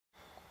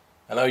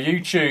Hello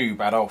YouTube,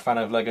 Adult Fan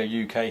of LEGO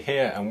UK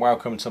here, and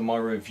welcome to my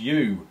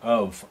review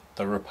of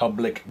the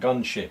Republic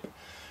Gunship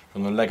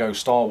from the LEGO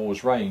Star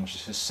Wars range.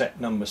 This is set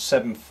number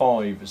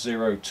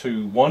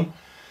 75021,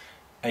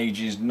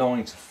 ages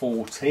 9 to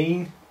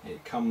 14.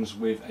 It comes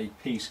with a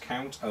piece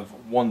count of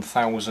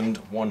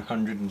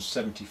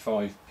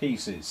 1,175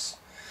 pieces.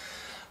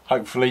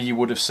 Hopefully you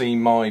would have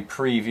seen my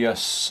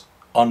previous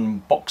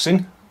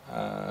unboxing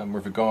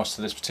with regards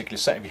to this particular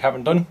set. If you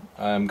haven't done,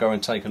 go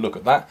and take a look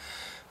at that.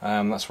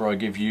 That's where I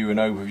give you an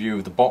overview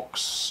of the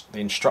box, the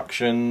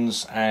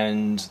instructions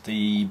and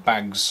the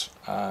bags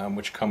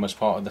which come as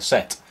part of the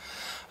set.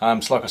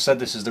 So like I said,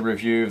 this is the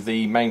review of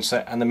the main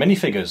set and the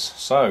minifigures.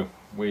 So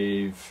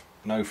with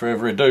no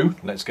further ado,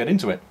 let's get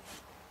into it.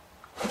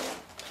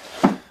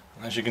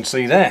 As you can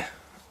see there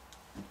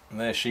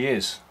she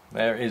is.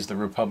 There is the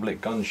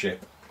Republic Gunship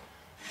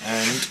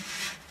and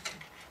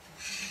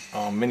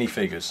our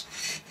minifigures.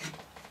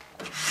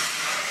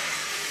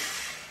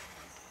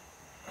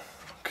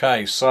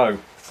 Okay, so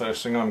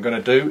first thing I'm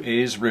going to do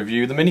is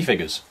review the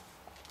minifigures.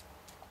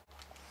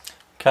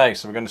 Okay,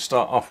 so we're going to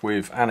start off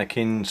with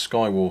Anakin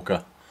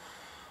Skywalker,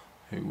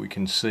 who we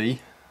can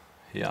see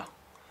here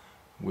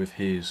with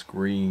his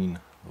green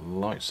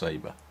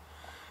lightsaber.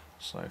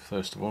 So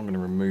first of all I'm going to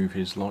remove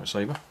his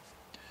lightsaber.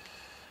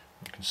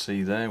 You can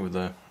see there with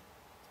a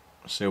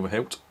silver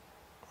hilt.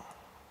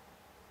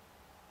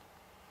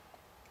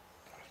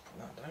 Put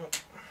that down.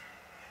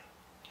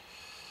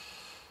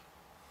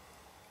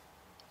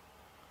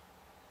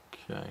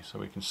 Okay, so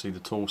we can see the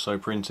torso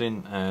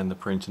printing and the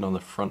printing on the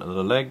front of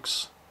the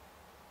legs.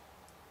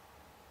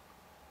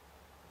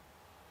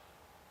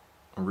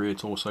 Rear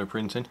torso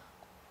printing.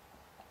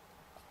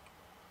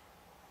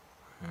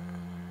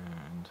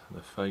 And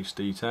the face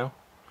detail.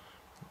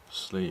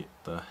 Obviously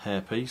the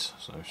hairpiece,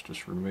 so let's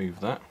just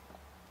remove that.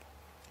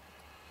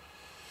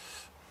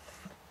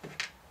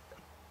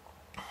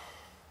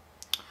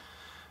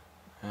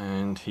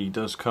 And he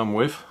does come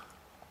with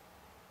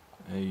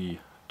a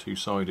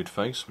two-sided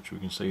face, which we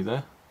can see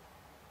there.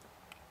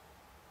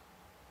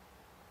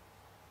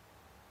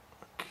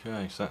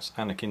 Okay, so that's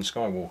Anakin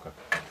Skywalker.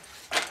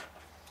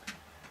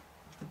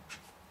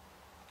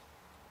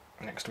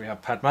 Next we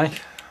have Padme.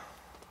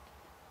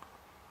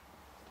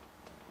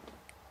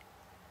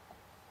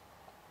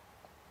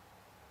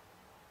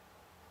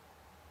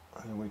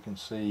 And we can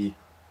see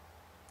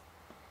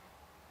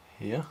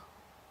here,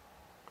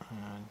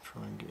 and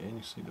try and get in,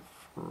 you see the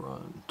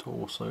front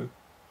torso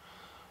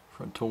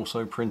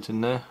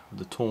printing there with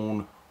the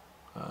torn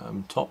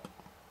top.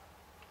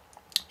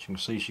 As you can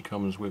see, she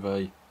comes with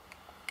a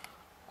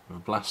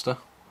blaster,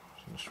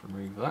 so let's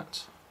remove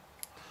that.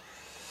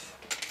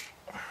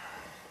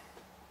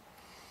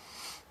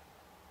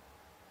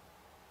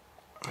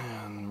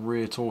 And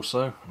rear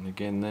torso, and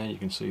again there you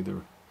can see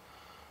the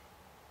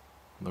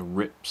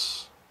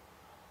rips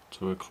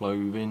to her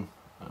clothing,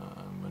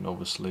 and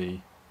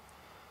obviously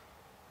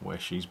where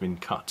she's been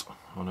cut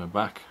on her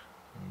back,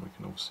 and we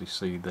can obviously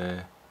see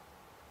there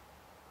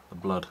the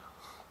blood.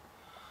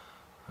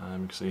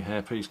 You can see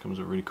hairpiece, comes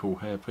with a really cool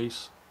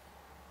hairpiece.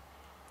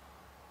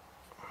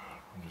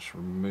 I'll just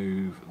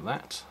remove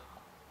that.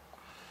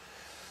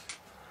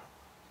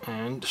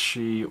 And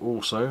she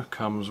also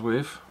comes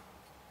with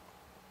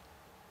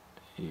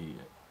a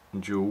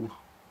dual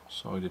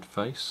sided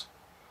face.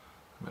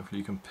 Hopefully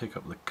you can pick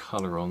up the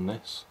colour on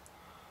this.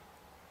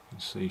 You can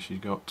see she's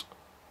got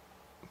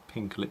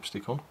pink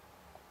lipstick on,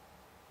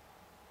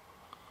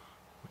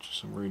 which is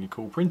some really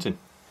cool printing.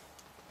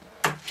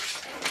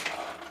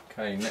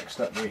 Okay, next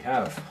up we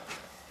have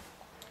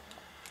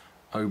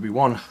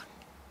Obi-Wan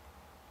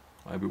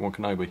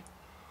Kenobi.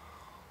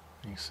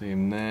 You can see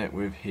him there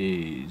with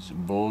his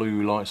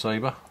blue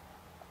lightsaber.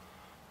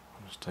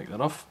 I'll just take that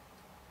off.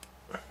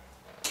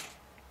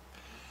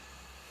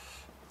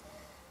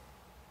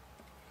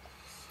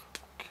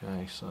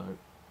 Okay, so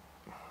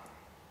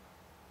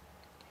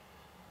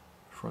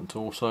front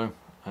torso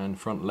and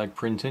front leg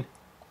printing,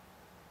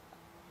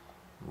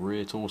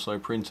 rear torso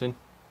printing.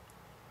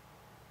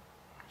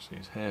 See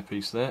his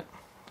hairpiece there.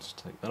 Let's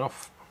take that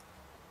off.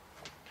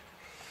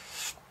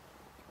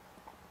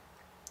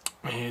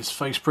 Here's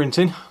face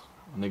printing,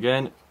 and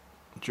again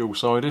dual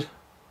sided.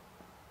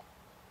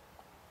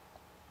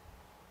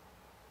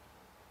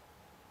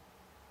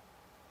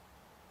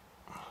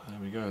 There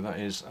we go, that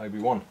is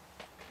Obi-Wan.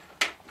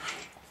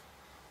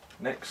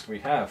 Next we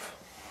have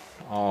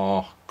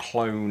our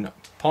clone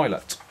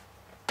pilot.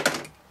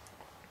 There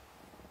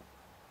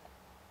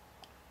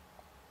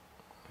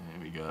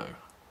we go.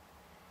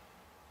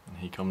 And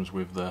he comes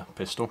with the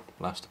pistol,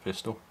 blaster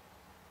pistol.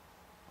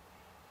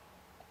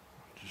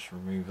 Just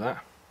remove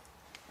that.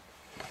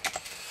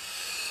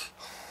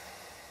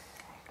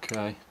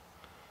 Okay.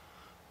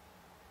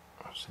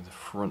 See the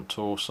front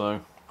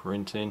torso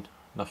printing,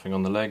 nothing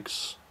on the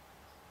legs.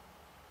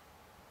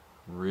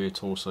 Rear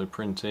torso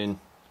printing.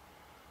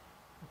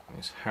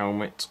 His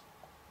helmet.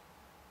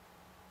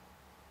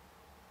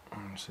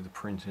 See the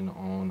printing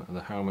on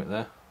the helmet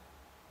there.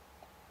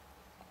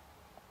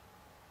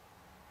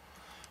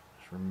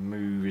 Just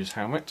remove his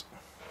helmet.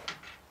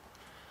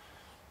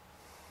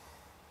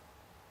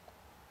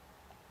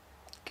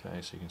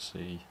 Okay, so you can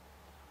see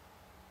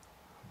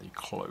the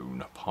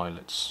clone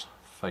pilot's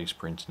face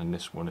printing, and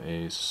this one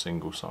is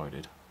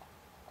single-sided.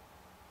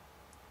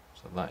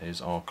 So that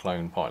is our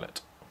clone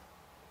pilot.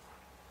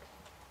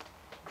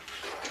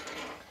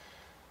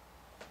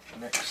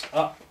 Next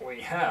up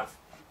we have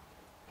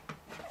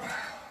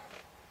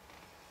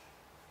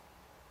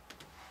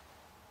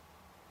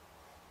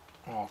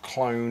our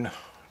clone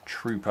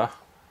trooper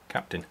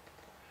captain.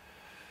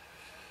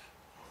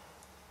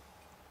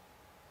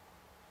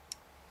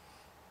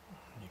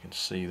 You can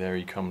see there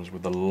he comes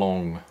with the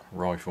long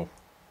rifle.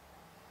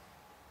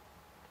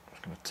 I'm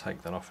just going to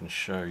take that off and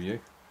show you.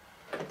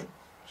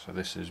 So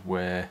this is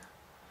where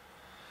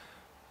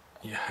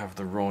you have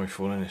the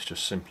rifle, and it's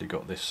just simply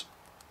got this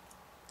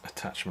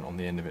attachment on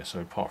the end of it. So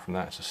apart from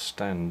that, it's a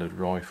standard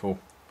rifle.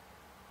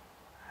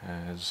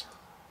 Has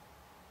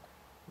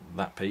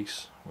that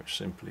piece which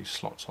simply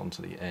slots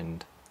onto the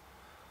end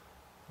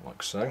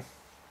like so.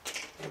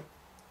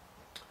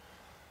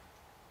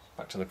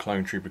 Back to the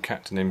clone trooper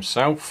captain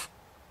himself.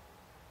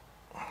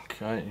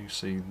 Okay, you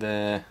see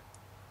there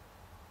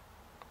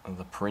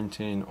the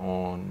printing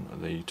on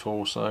the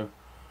torso,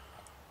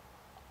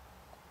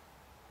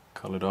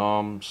 coloured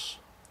arms,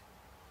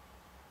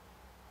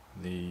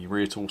 the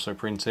rear torso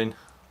printing. You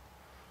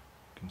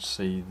can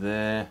see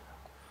there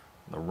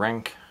the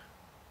rank,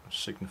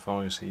 which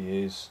signifies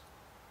he is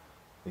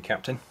the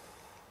captain.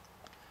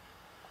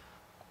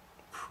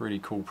 Pretty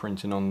cool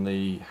printing on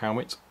the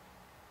helmet,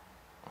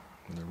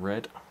 the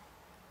red.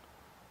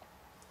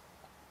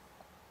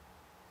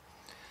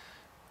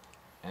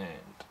 And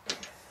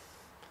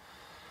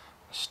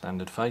a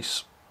standard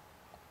face.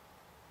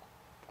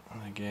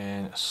 And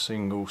again,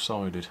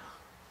 single-sided.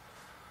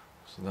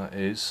 So that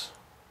is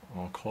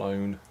our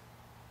clone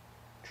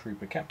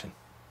trooper captain.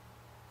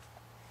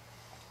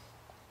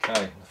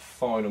 Okay, the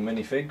final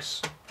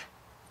minifigs,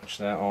 which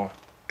there are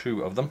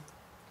 2 of them,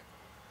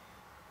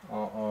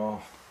 are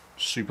our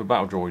super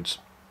battle droids.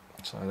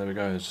 So there we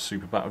go, there's a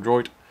super battle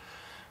droid,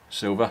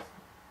 silver.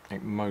 I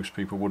think most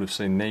people would have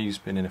seen these,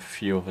 been in a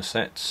few other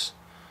sets.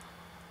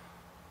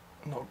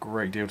 Not a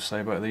great deal to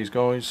say about these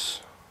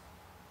guys.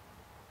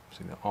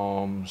 See the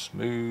arms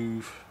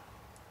move,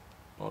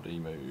 body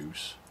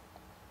moves.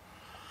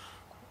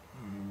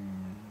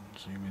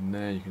 Zoom in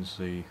there, you can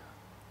see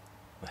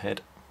the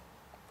head,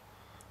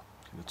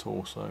 see the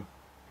torso, you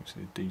can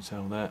see the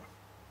detail there.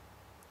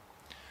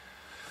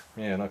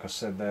 Yeah, like I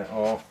said, there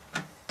are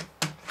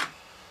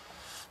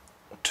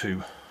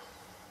 2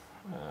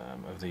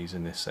 of these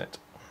in this set.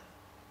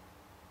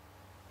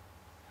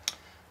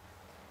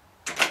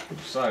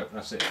 So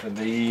that's it for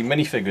the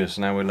minifigures.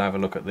 Now we'll have a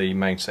look at the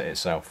main set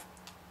itself.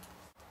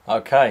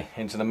 Okay,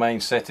 into the main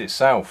set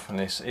itself, and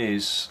this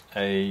is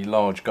a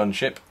large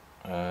gunship.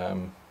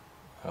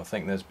 I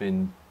think there's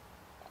been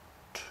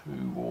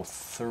 2 or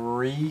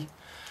 3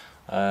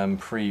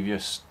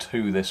 previous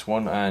to this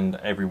one, and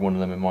every one of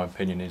them in my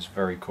opinion is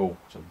very cool.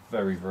 It's a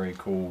very, very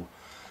cool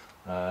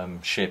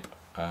ship,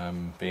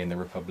 being the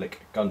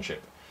Republic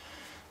gunship.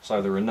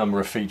 So there are a number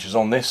of features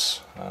on this,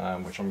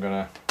 which I'm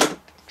going to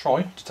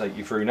try to take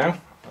you through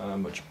now,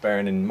 but just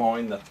bearing in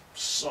mind the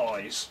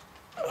size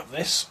of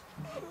this.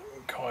 You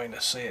can kind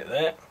of see it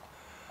there.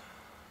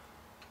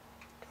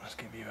 Let's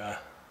give you a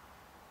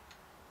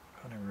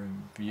kind of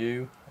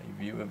view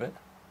of it.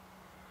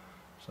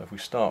 So if we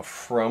start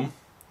from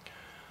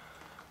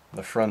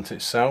the front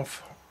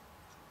itself,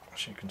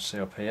 as you can see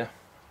up here,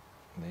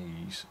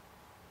 these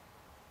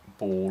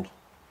ball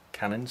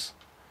cannons,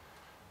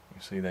 you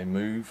can see they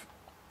move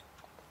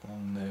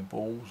on their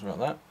balls like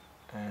that,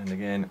 and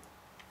again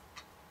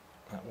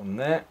that one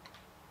there.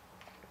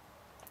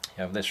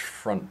 You have this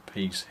front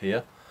piece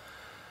here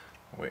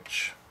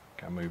which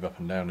can move up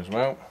and down as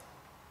well.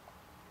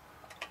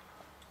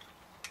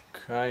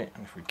 Okay,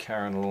 and if we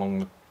carry on along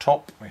the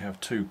top, we have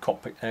 2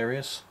 cockpit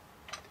areas.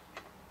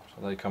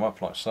 So they come up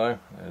like so.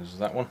 There's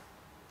that one,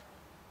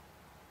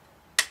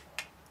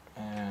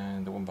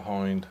 and the one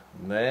behind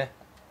there.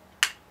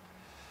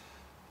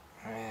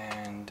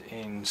 And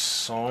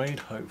inside,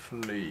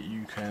 hopefully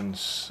you can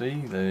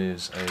see,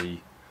 there's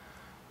a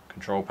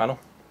control panel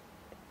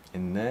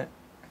in there.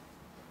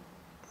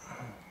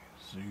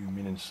 Zoom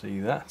in and see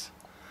that.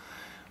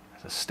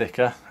 There's a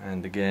sticker,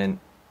 and again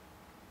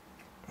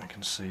I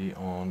can see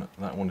on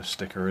that one a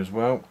sticker as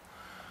well.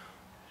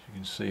 As you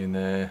can see in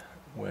there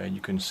where you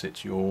can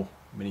sit your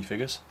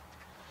minifigures.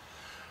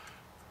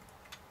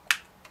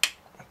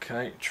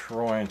 Okay,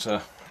 trying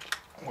to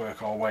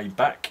work our way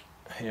back.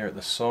 Here at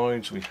the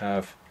sides we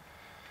have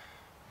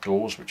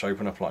doors which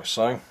open up like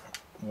so,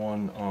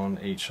 one on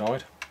each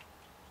side.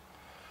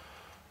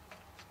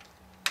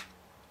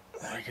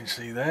 There you can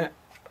see there,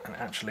 and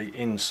actually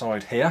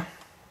inside here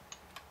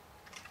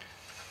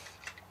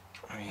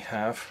we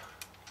have,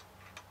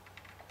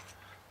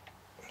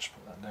 let's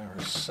put that down for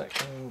a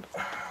second,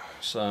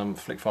 some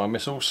flick-fire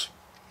missiles.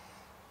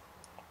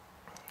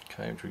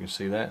 Okay, which we can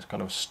see there, it's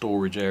kind of a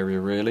storage area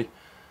really.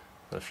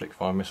 For the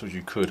flick-fire missiles,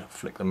 you could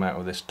flick them out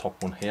of this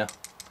top one here.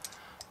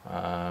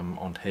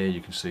 On here you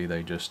can see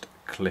they just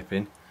clip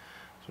in.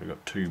 So we've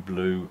got 2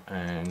 blue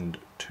and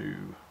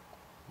to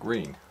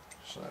green.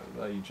 So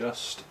they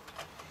just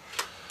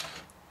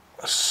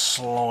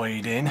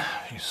slide in.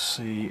 You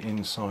see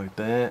inside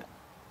there,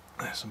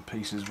 there's some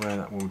pieces where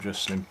that will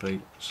just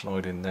simply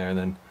slide in there, and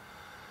then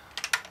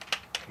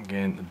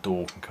again the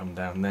door can come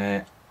down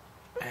there,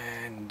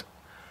 and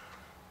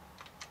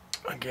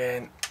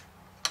again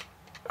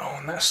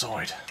on that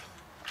side.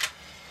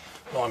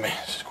 Blimey,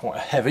 this is quite a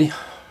heavy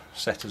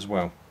set as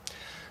well.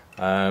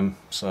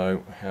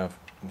 So we have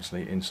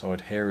obviously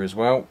inside here as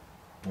well,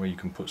 where you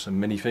can put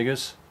some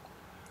minifigures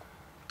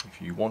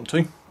if you want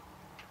to.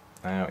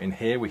 Now in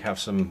here we have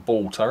some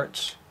ball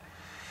turrets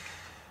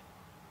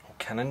or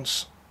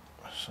cannons.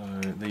 So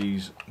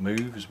these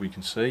move, as we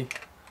can see,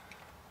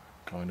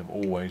 kind of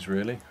always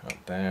really,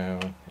 up,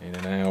 down, in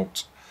and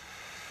out.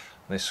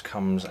 This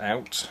comes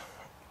out,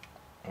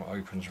 or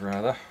opens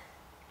rather,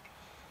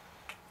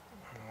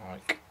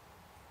 like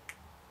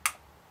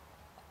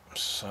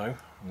so.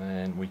 And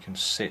then we can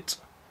sit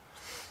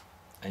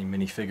a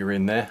minifigure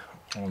in there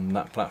on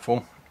that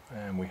platform,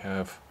 and we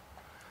have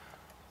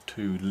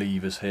two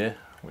levers here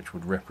which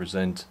would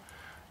represent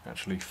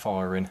actually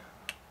firing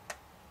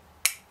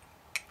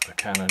the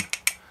cannon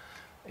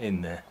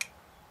in there.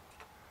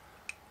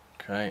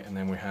 Okay, and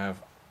then we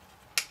have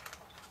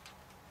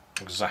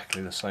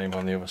exactly the same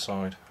on the other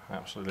side,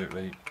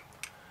 absolutely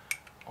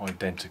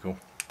identical.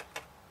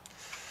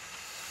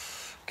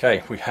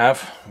 Okay, we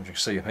have, as you can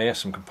see here,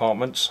 some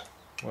compartments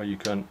where you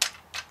can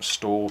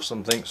store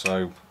something, so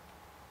you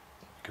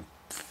can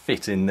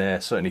fit in there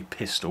certainly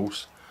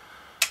pistols.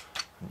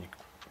 You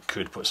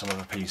could put some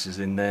other pieces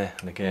in there,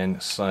 and again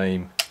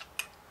same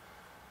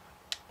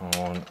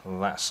on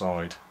that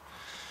side.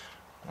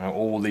 Now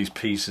all these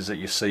pieces that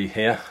you see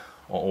here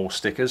are all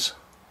stickers.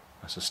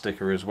 That's a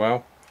sticker as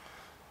well.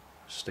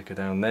 Sticker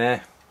down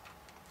there.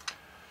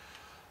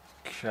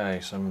 Okay,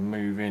 so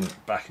moving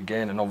back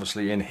again, and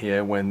obviously in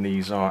here when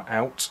these are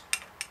out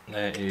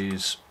there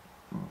is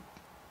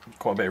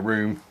quite a bit of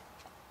room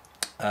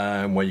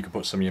where you can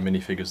put some of your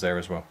minifigures there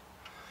as well.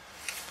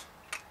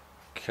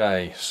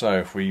 Okay, so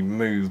if we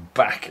move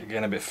back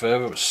again a bit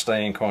further, but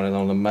staying kind of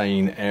on the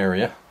main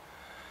area,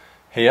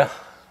 here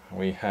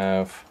we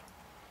have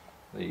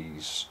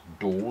these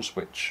doors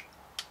which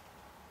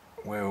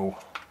will,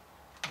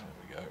 there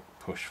we go,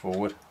 push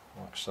forward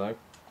like so,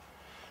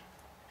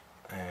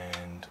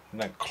 and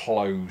don't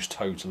close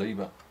totally,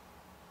 but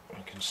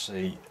you can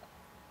see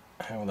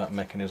how that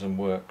mechanism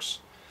works.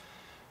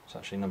 It's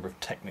actually a number of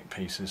Technic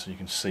pieces, so you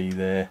can see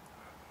there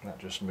that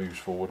just moves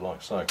forward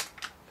like so.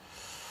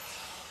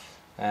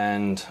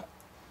 And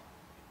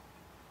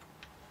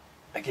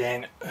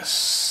again the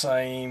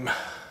same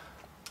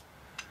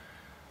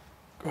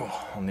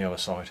on the other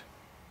side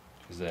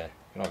is there.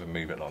 You can either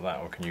move it like that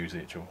or you can use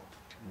it to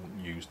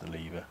use the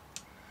lever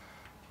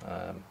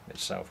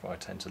itself, but I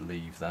tend to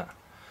leave that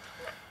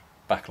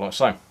back like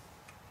so.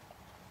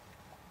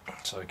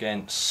 So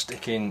again,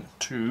 sticking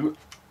to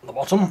the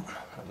bottom,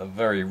 at the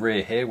very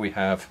rear here we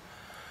have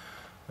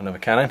another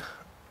cannon,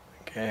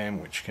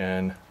 again which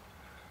can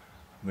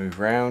move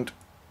around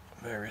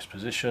various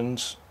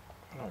positions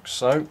like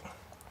so.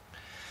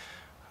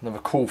 Another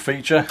cool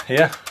feature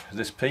here is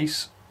this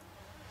piece,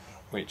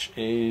 which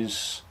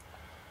is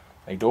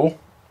a door.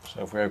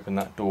 So if we open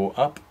that door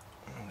up,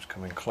 just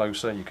coming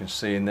closer, you can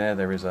see in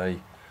there is a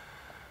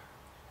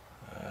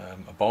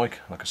bike,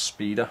 like a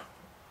speeder,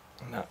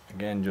 and that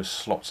again just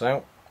slots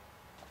out,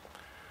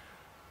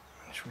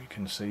 which we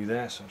can see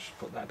there. So I'll just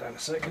put that down a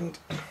second.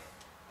 You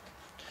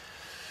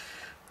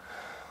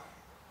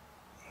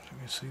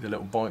can see the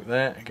little bike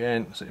there,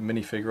 again it's a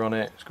minifigure on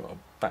it, it's got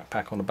a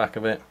backpack on the back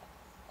of it.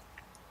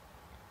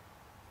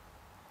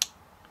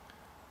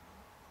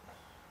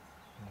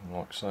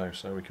 Like so,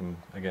 so we can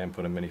again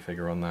put a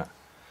minifigure on that,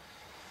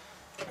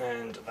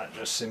 and that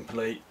just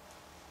simply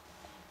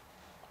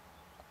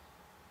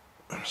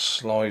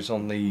slides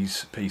on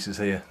these pieces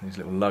here. These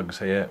little lugs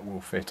here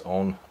will fit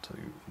on to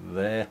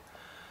there,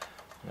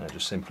 and it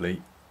just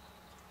simply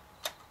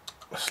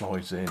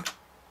slides in,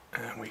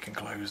 and we can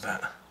close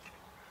that.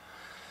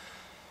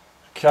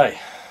 Okay,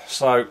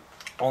 so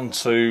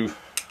onto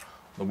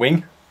the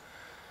wing.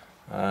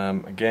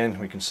 Again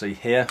we can see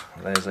here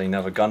there's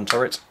another gun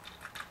turret.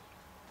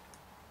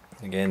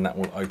 Again that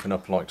will open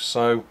up like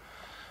so.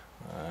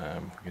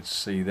 We can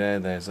see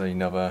there's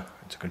another,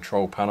 it's a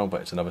control panel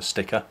but it's another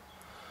sticker.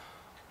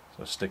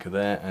 So a sticker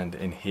there, and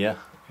in here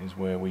is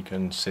where we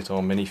can sit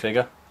our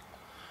minifigure,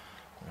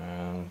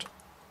 and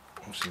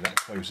obviously that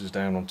closes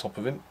down on top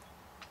of him,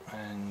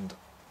 and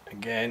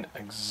again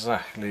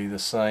exactly the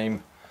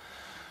same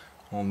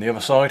on the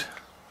other side.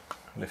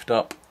 Lift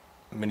up,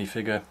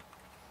 minifigure,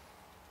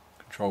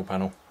 control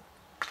panel,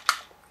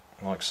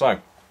 like so.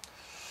 At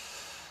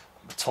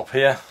the top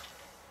here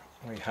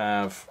we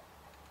have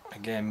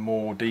again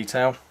more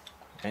detail,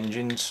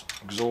 engines,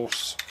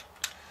 exhausts,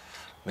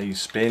 these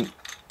spin,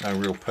 no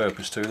real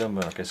purpose to them,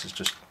 but I guess it's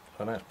just, I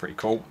don't know, it's pretty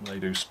cool, they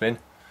do spin,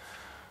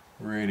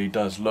 really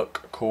does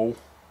look cool.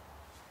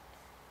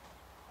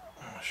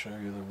 I'll show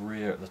you the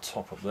rear at the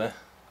top up there.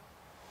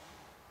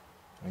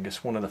 I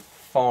guess one of the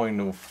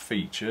final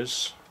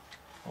features,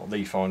 not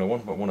the final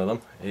one, but one of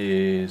them,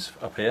 is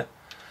up here.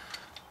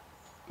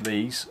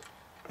 These,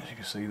 as you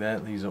can see there,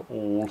 these are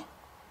all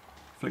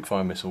flick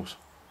fire missiles.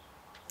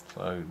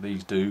 So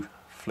these do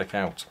flick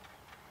out.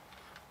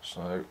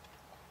 So,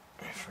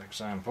 for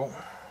example,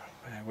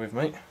 bear with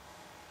me,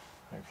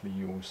 hopefully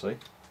you will see.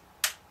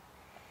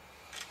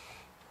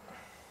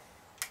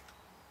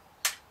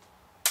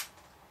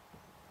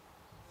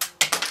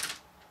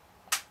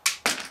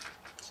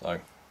 So,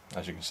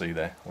 as you can see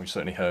there, we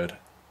certainly heard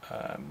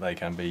they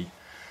can be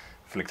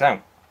flicked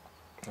out.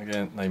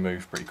 Again, they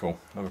move, pretty cool.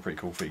 Another pretty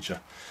cool feature.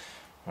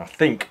 I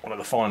think one of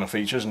the final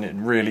features, and it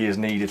really is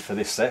needed for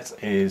this set,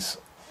 is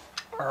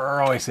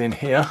right in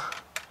here,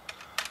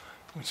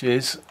 which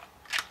is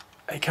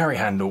a carry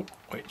handle,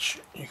 which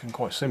you can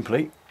quite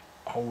simply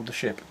hold the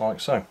ship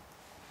like so.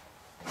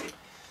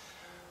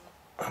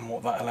 And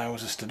what that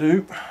allows us to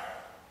do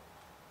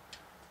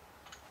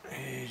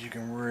is you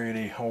can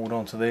really hold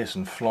on to this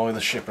and fly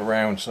the ship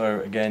around. So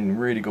again,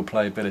 really good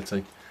playability.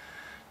 You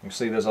can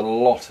see there's a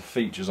lot of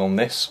features on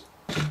this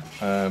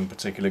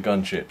particular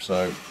gunship.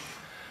 So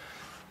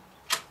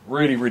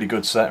really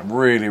good set.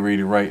 Really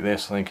rate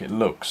this. I think it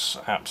looks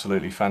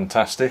absolutely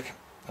fantastic.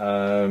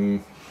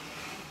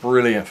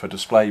 Brilliant for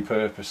display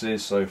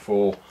purposes. So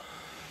for,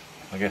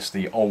 I guess,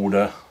 the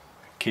older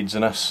kids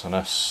in us and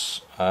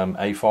us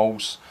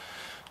AFOLs,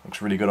 looks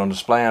really good on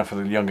display, and for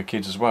the younger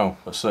kids as well.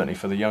 But certainly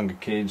for the younger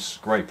kids,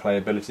 great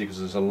playability because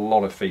there's a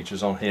lot of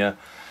features on here.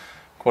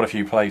 Quite a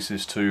few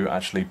places to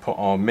actually put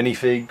our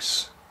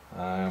minifigs.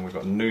 We've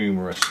got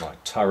numerous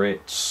like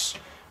turrets,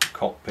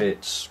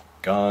 cockpits,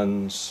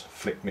 guns,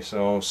 flick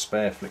missiles,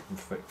 spare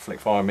flick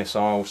fire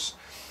missiles.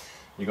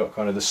 You've got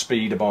kind of the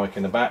speeder bike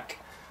in the back,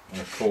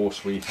 and of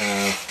course we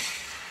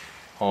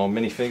have our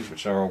minifigs,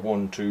 which are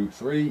 1, 2,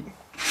 3,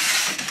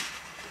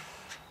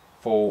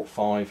 4,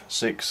 5,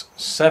 6,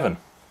 7.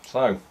 So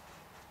I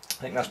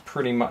think that's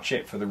pretty much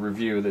it for the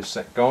review of this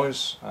set,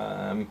 guys.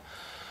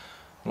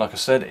 Like I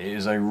said, it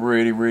is a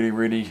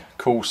really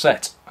cool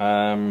set. What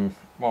I'm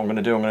going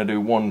to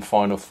do one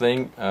final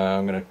thing.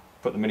 I'm going to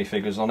put the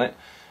minifigures on it,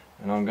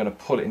 and I'm going to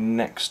put it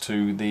next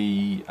to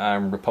the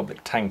Republic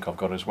tank I've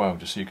got as well,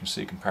 just so you can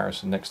see a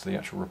comparison next to the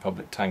actual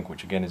Republic tank,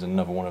 which again is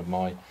another one of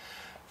my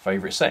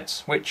favourite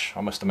sets, which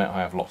I must admit I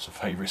have lots of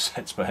favourite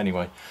sets, but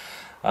anyway.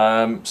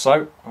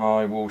 So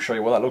I will show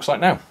you what that looks like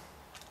now.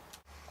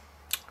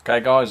 Okay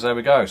guys, there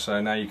we go.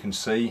 So now you can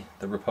see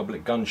the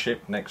Republic gunship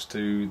next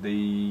to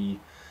the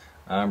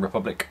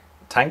Republic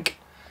tank.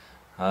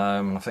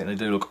 I think they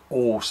do look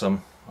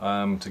awesome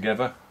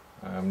together,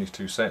 these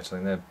two sets. I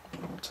think they're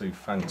two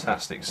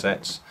fantastic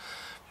sets.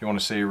 If you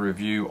want to see a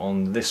review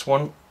on this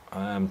one,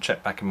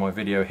 check back in my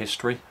video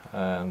history.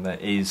 There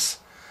is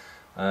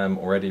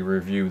already a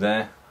review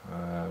there.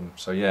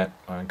 So yeah,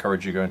 I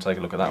encourage you to go and take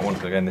a look at that one,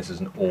 because again, this is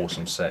an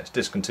awesome set. It's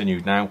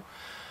discontinued now,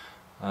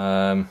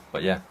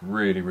 but yeah,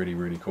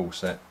 really cool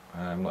set.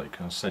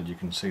 Like I said, you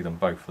can see them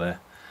both there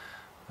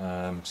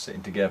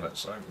sitting together.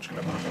 So I'm just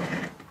going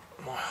to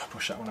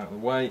push that one out of the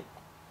way.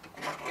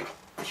 Like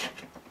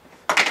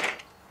I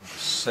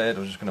said,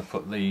 I'm just going to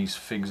put these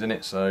figs in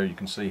it, so you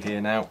can see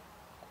here now.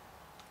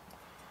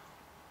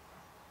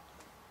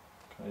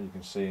 Okay, you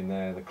can see in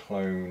there the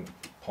clone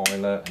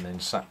pilot, and then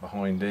sat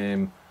behind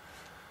him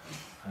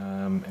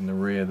in the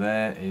rear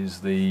there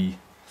is the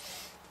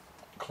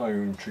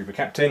clone trooper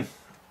captain.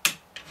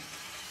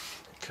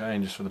 Okay,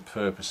 and just for the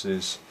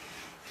purposes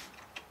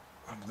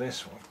of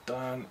this, what I've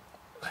done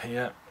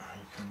here,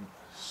 you can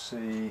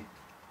see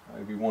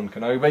Obi-Wan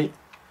Kenobi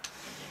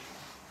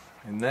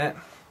in there.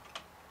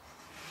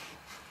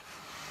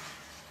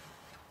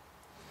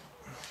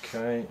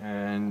 Okay,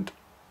 and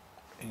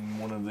in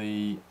one of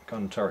the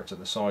gun turrets at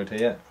the side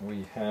here,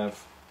 we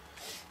have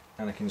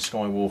Anakin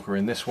Skywalker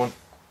in this one.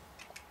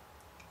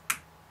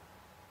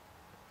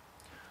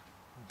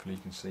 Hopefully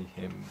you can see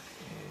him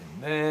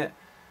in there.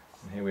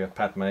 And here we have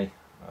Padme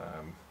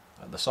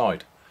at the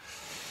side.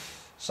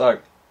 So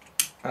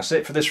that's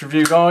it for this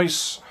review,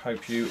 guys.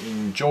 Hope you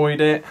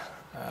enjoyed it.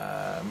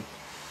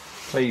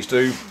 Please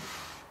do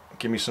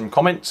give me some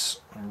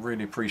comments. I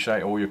really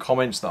appreciate all your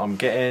comments that I'm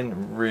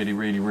getting.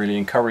 Really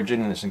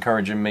encouraging, and it's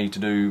encouraging me to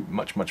do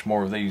much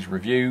more of these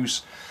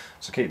reviews.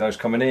 So keep those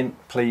coming in.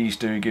 Please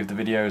do give the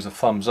videos a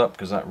thumbs up,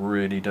 because that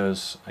really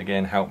does,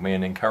 again, help me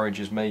and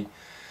encourages me.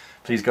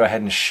 Please go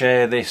ahead and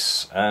share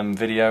this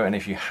video, and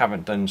if you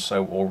haven't done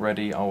so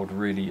already, I would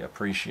really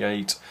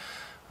appreciate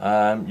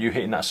you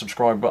hitting that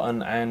subscribe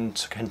button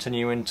and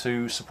continuing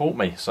to support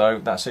me. So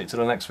that's it till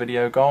the next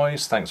video,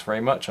 guys. Thanks very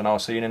much, and I'll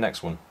see you in the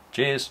next one.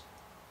 Cheers.